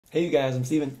Hey you guys, I'm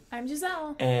Steven. I'm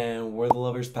Giselle. And we're the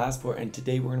Lover's Passport, and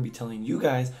today we're going to be telling you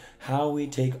guys how we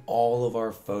take all of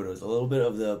our photos, a little bit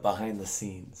of the behind the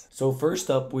scenes. So first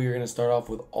up, we're going to start off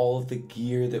with all of the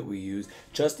gear that we use.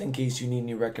 Just in case you need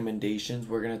any recommendations,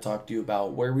 we're going to talk to you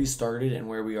about where we started and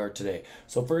where we are today.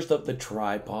 So first up, the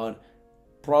tripod.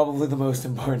 Probably the most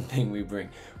important thing we bring.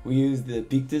 We use the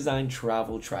Peak Design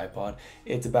travel tripod.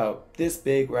 It's about this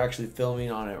big. We're actually filming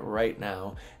on it right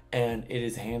now, and it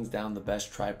is hands down the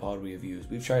best tripod we have used.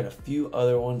 We've tried a few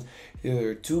other ones.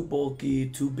 They're too bulky,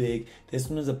 too big. This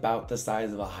one is about the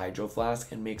size of a hydro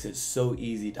flask and makes it so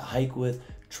easy to hike with,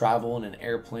 travel in an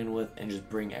airplane with, and just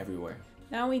bring everywhere.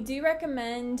 Now, we do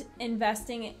recommend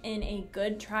investing in a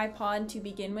good tripod to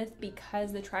begin with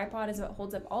because the tripod is what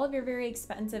holds up all of your very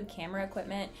expensive camera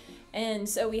equipment. And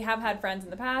so we have had friends in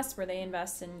the past where they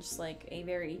invest in just like a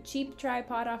very cheap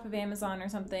tripod off of Amazon or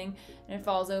something, and it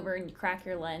falls over and you crack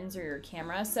your lens or your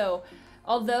camera. So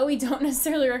although we don't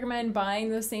necessarily recommend buying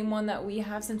the same one that we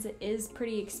have since it is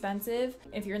pretty expensive,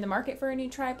 if you're in the market for a new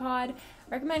tripod,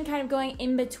 recommend kind of going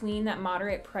in between that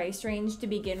moderate price range to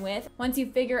begin with. Once you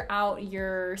figure out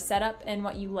your setup and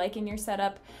what you like in your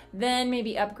setup, then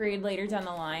maybe upgrade later down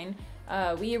the line.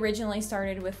 We originally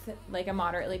started with like a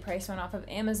moderately priced one off of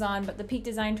Amazon, but the Peak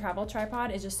Design travel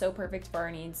tripod is just so perfect for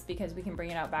our needs because we can bring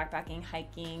it out backpacking,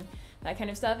 hiking, that kind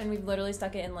of stuff, and we've literally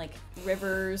stuck it in like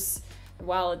rivers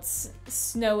while it's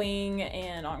snowing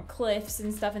and on cliffs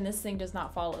and stuff, and this thing does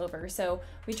not fall over. So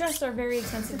we trust our very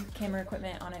expensive camera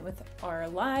equipment on it with our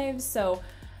lives. So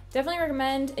definitely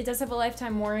recommend. It does have a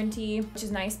lifetime warranty, which is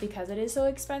nice because it is so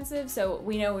expensive. So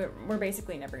we know we're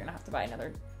basically never gonna have to buy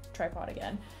another tripod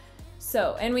again.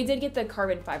 So, and we did get the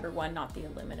carbon fiber one, not the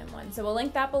aluminum one. So we'll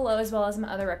link that below as well as some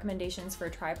other recommendations for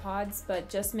tripods, but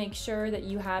just make sure that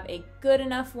you have a good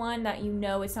enough one that you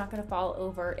know it's not gonna fall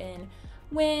over in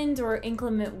wind or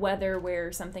inclement weather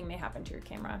where something may happen to your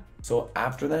camera. So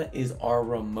after that is our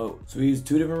remote. So we use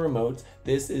two different remotes.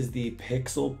 This is the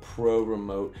Pixel Pro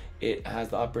remote. It has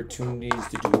the opportunities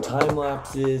to do time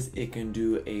lapses. It can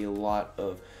do a lot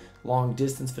of long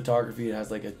distance photography. It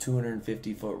has like a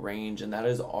 250-foot range, and that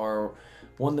is our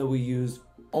one that we use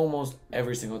almost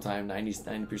every single time,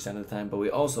 90% of the time, but we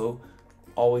also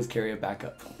always carry a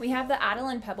backup. We have the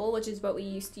Adeline Pebble, which is what we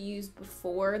used to use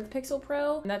before the Pixel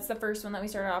Pro. That's the first one that we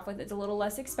started off with. It's a little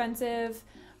less expensive,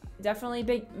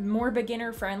 definitely more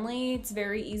beginner friendly. It's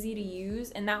very easy to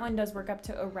use, and that one does work up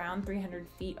to around 300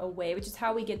 feet away, which is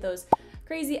how we get those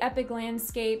crazy epic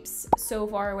landscapes so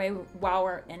far away while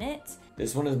we're in it.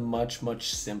 This one is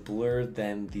much simpler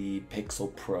than the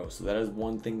Pixel Pro, so that is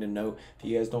one thing to note. If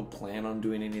you guys don't plan on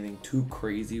doing anything too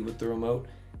crazy with the remote,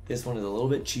 this one is a little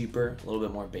bit cheaper, a little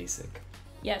bit more basic.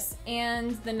 Yes,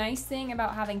 and the nice thing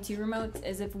about having two remotes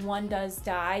is if one does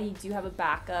die, you do have a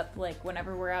backup. Like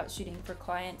whenever we're out shooting for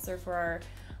clients or for our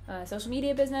social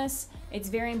media business, it's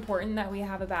very important that we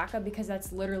have a backup because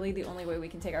that's literally the only way we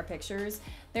can take our pictures.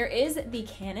 There is the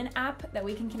Canon app that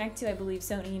we can connect to. I believe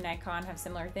Sony and Nikon have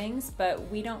similar things, but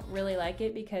we don't really like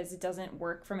it because it doesn't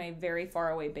work from a very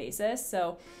far away basis.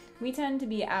 So we tend to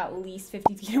be at least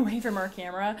 50 feet away from our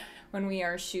camera when we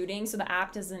are shooting, so the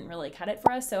app doesn't really cut it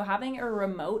for us. So having a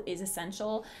remote is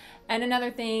essential. And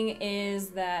another thing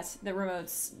is that the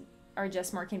remotes are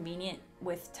just more convenient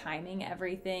with timing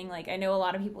everything. Like I know a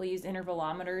lot of people use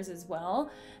intervalometers as well.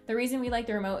 The reason we like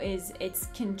the remote is it's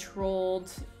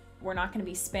controlled. We're not going to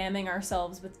be spamming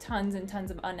ourselves with tons and tons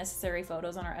of unnecessary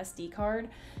photos on our SD card.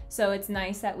 So it's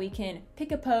nice that we can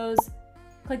pick a pose,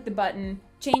 click the button,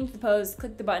 change the pose,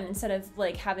 click the button, instead of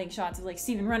like having shots of like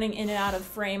Steven running in and out of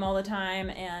frame all the time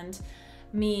and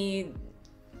me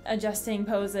adjusting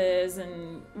poses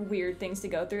and weird things to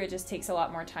go through. It just takes a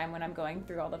lot more time when I'm going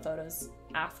through all the photos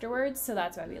afterwards. So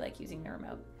that's why we like using the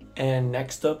remote. And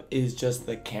next up is just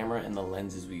the camera and the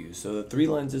lenses we use. So the three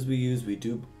lenses we use, we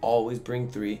do always bring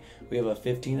three. We have a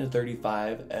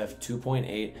 15-35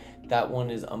 f2.8. That one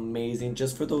is amazing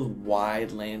just for those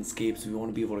wide landscapes. We want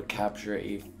to be able to capture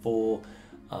a full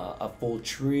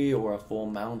tree or a full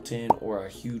mountain or a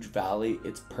huge valley.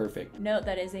 It's perfect. Note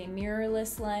that is a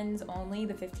mirrorless lens only.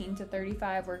 The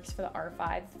 15-35 works for the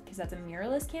R5 because that's a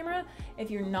mirrorless camera.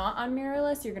 If you're not on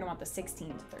mirrorless, you're gonna want the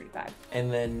 16-35.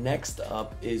 And then next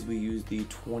up is we use the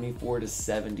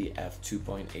 24-70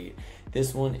 f2.8.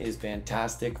 This one is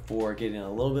fantastic for getting a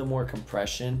little bit more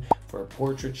compression for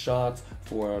portrait shots,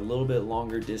 for a little bit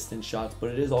longer distance shots, but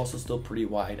it is also still pretty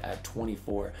wide at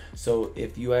 24. So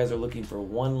if you guys are looking for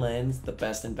one lens, the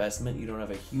best investment, you don't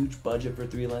have a huge budget for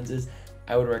three lenses,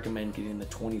 I would recommend getting the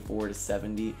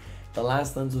 24-70. The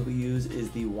last lens that we use is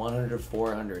the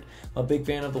 100-400. I'm a big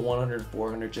fan of the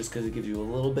 100-400 just because it gives you a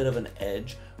little bit of an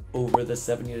edge over the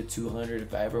 70 to 200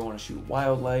 if I ever want to shoot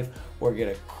wildlife or get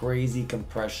a crazy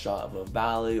compressed shot of a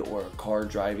valley or a car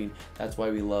driving. That's why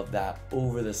we love that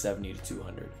over the 70 to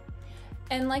 200.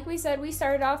 And like we said, we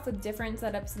started off with different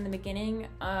setups in the beginning.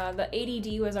 The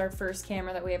 80D was our first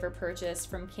camera that we ever purchased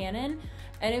from Canon,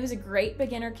 and it was a great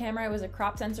beginner camera. It was a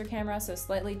crop sensor camera, so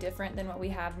slightly different than what we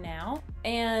have now.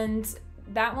 And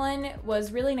that one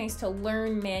was really nice to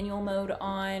learn manual mode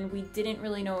on. We didn't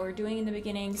really know what we were doing in the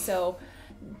beginning, so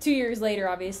 2 years later,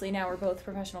 obviously, now we're both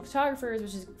professional photographers,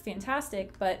 which is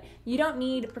fantastic, but you don't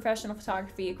need professional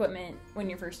photography equipment when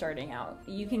you're first starting out.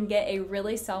 You can get a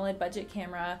really solid budget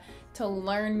camera to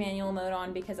learn manual mode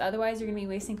on, because otherwise you're gonna be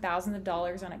wasting thousands of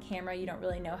dollars on a camera you don't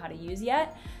really know how to use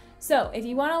yet. So if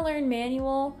you wanna learn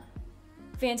manual,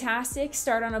 fantastic,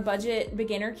 start on a budget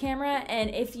beginner camera.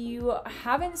 And if you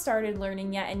haven't started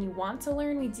learning yet and you want to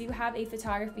learn, we do have a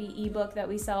photography ebook that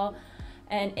we sell,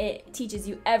 and it teaches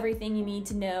you everything you need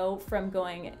to know from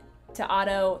going to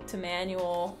auto to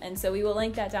manual. And so we will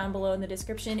link that down below in the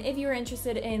description if you're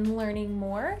interested in learning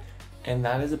more. And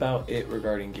that is about it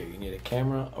regarding gear. You need a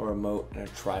camera, a remote, and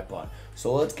a tripod.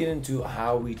 So let's get into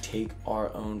how we take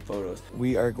our own photos.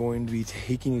 We are going to be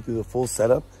taking you through the full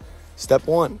setup. Step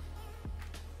one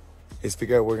is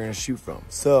figure out where we're gonna shoot from.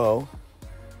 So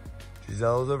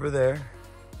Giselle's over there.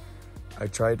 I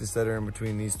tried to set her in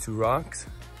between these two rocks.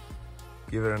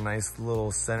 Give it a nice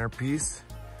little centerpiece.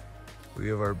 We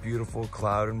have our beautiful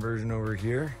cloud inversion over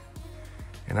here.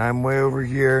 And I'm way over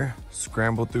here,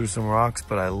 scrambled through some rocks,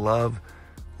 but I love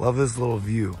this little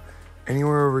view.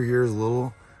 Anywhere over here is a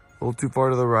little too far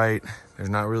to the right. There's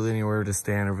not really anywhere to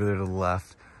stand over there to the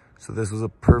left. So this was a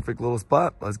perfect little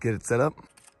spot. Let's get it set up.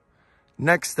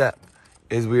 Next step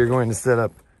is we are going to set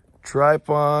up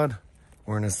tripod.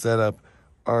 We're gonna set up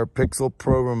our Pixel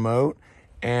Pro remote.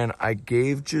 And I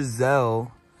gave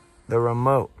Giselle the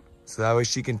remote so that way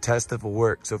she can test if it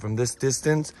works. So from this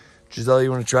distance, Giselle, you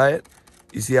wanna try it?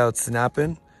 You see how it's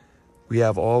snapping? We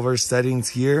have all of our settings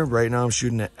here. Right now I'm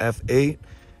shooting at f8.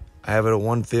 I have it at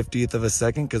 1/50th of a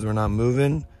second because we're not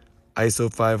moving.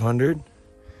 ISO 500.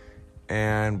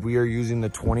 And we are using the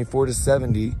 24 to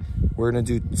 70. We're gonna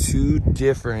do two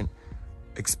different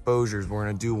exposures. We're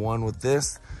gonna do one with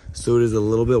this, so it is a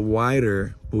little bit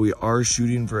wider, but we are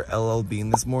shooting for LL Bean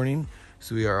this morning.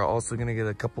 So we are also gonna get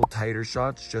a couple tighter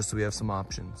shots just so we have some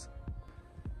options.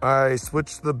 I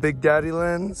switched the Big Daddy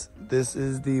lens. This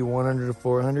is the 100 to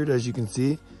 400. As you can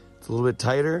see, it's a little bit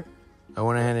tighter. I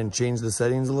went ahead and changed the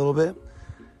settings a little bit.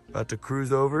 About to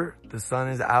cruise over. The sun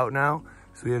is out now,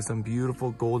 so we have some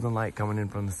beautiful golden light coming in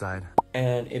from the side.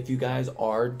 And if you guys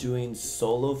are doing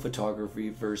solo photography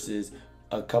versus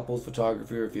a couples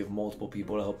photography, or if you have multiple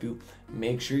people to help you,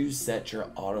 make sure you set your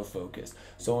autofocus.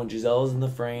 So when Giselle is in the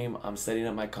frame, I'm setting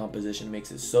up my composition. It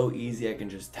makes it so easy. I can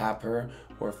just tap her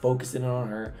or focus in on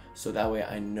her, so that way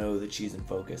I know that she's in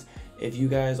focus. If you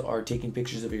guys are taking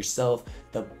pictures of yourself,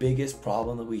 the biggest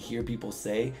problem that we hear people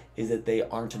say is that they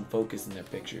aren't in focus in their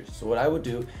pictures. So what I would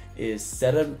do is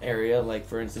set an area, like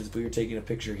for instance, if we were taking a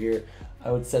picture here,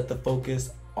 I would set the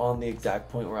focus on the exact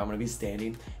point where I'm going to be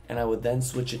standing, and I would then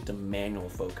switch it to manual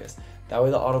focus. That way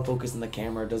the autofocus in the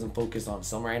camera doesn't focus on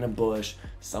some random bush,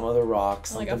 some other rock,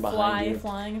 something like a behind you.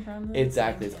 flying from them.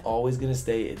 Exactly. It's always going to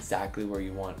stay exactly where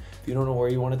you want. If you don't know where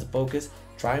you want it to focus,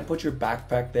 try and put your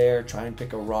backpack there. Try and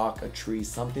pick a rock, a tree,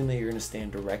 something that you're going to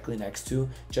stand directly next to,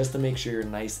 just to make sure you're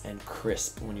nice and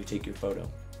crisp when you take your photo.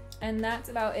 And that's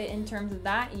about it in terms of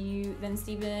that. Then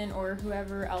Steven or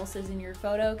whoever else is in your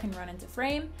photo can run into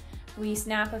frame. We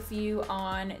snap a few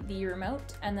on the remote,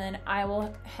 and then I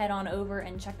will head on over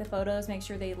and check the photos, make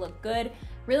sure they look good.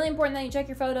 Really important that you check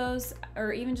your photos,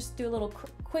 or even just do a little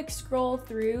quick scroll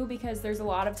through, because there's a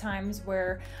lot of times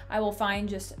where I will find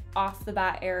just off the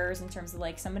bat errors in terms of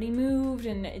like somebody moved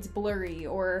and it's blurry,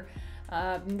 or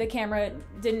the camera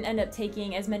didn't end up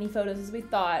taking as many photos as we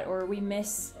thought, or we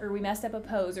messed up a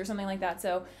pose or something like that.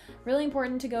 So really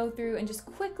important to go through and just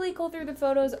quickly go through the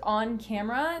photos on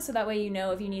camera, so that way you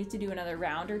know if you need to do another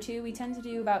round or two. We tend to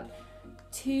do about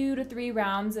 2 to 3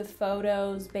 rounds of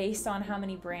photos based on how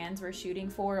many brands we're shooting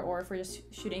for, or if we're just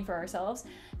shooting for ourselves.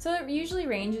 So it usually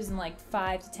ranges in like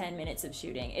 5 to 10 minutes of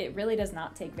shooting. It really does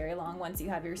not take very long once you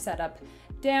have your setup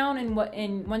down, and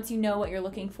once you know what you're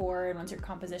looking for, and once your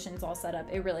composition's all set up,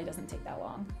 it really doesn't take that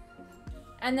long.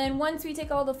 And then once we take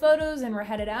all the photos and we're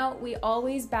headed out, we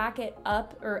always back it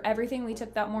up, or everything we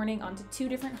took that morning, onto 2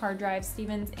 different hard drives,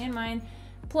 Steven's and mine,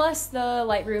 plus the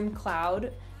Lightroom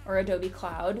Cloud or Adobe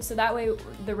Cloud. So that way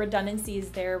the redundancy is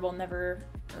there. We'll never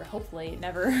or hopefully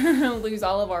never lose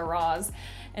all of our RAWs.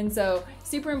 And so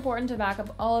super important to back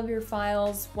up all of your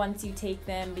files once you take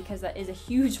them, because that is a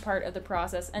huge part of the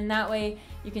process, and that way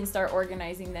you can start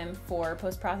organizing them for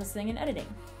post-processing and editing.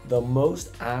 The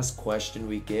most asked question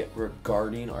we get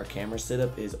regarding our camera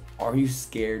setup is, are you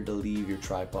scared to leave your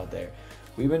tripod there?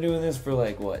 We've been doing this for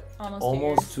like what?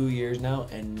 Almost 2 years now,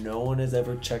 and no one has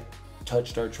ever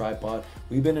touched our tripod.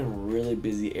 We've been in really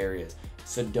busy areas.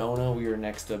 Sedona, we were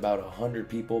next to about 100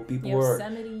 people. People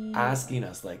Yosemite. were asking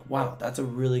us like, wow, that's a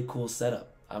really cool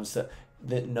setup.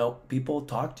 No, people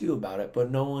talk to you about it, but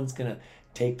no one's gonna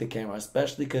take the camera,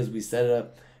 especially because we set it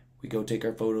up. We go take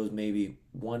our photos maybe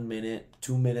 1 minute,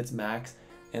 2 minutes max,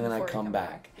 and then I come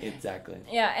back. Exactly.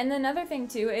 Yeah, and another thing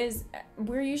too is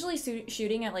we're usually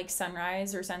shooting at like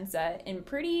sunrise or sunset in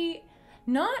pretty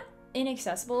not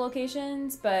inaccessible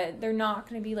locations, but they're not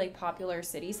going to be like popular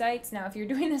city sites. Now, if you're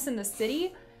doing this in the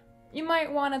city, you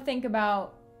might want to think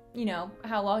about, you know,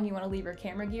 how long you want to leave your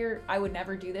camera gear. I would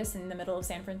never do this in the middle of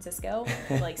San Francisco,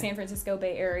 like San Francisco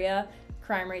Bay Area.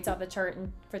 Crime rates off the chart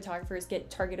and photographers get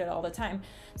targeted all the time.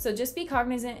 So just be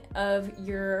cognizant of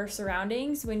your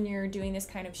surroundings when you're doing this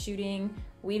kind of shooting.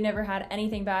 We've never had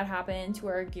anything bad happen to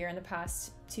our gear in the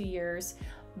past 2 years.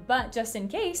 But just in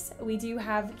case, we do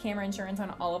have camera insurance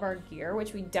on all of our gear,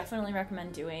 which we definitely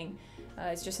recommend doing.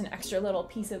 It's just an extra little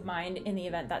peace of mind in the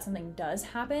event that something does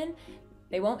happen.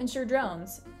 They won't insure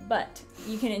drones, but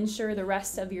you can insure the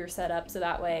rest of your setup, so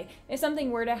that way if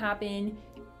something were to happen,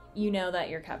 you know that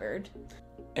you're covered.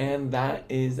 And that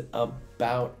is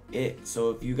about it. So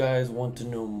if you guys want to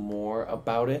know more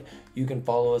about it, you can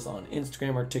follow us on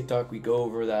Instagram or TikTok. We go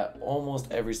over that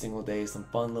almost every single day. Some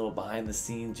fun little behind the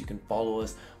scenes. You can follow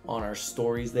us on our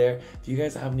stories there. If you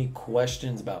guys have any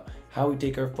questions about how we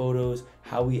take our photos,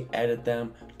 how we edit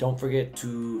them, don't forget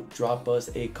to drop us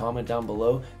a comment down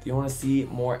below. If you want to see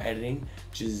more editing,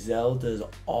 Giselle does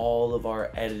all of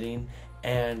our editing.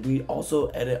 And we also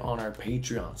edit on our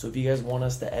Patreon. So if you guys want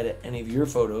us to edit any of your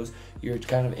photos, you're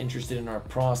kind of interested in our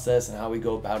process and how we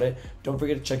go about it, don't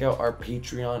forget to check out our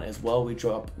Patreon as well. We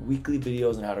drop weekly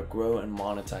videos on how to grow and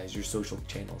monetize your social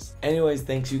channels. Anyways,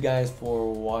 thanks you guys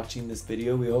for watching this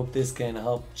video. We hope this can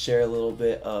help share a little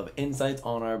bit of insights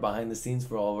on our behind the scenes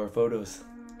for all of our photos.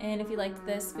 And if you liked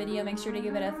this video, make sure to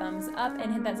give it a thumbs up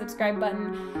and hit that subscribe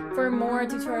button for more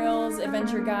tutorials,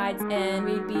 adventure guides, and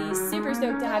we'd be super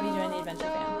stoked to have you join the Adventure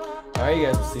Fam. Alright, you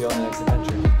guys, we'll see you on the next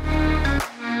adventure.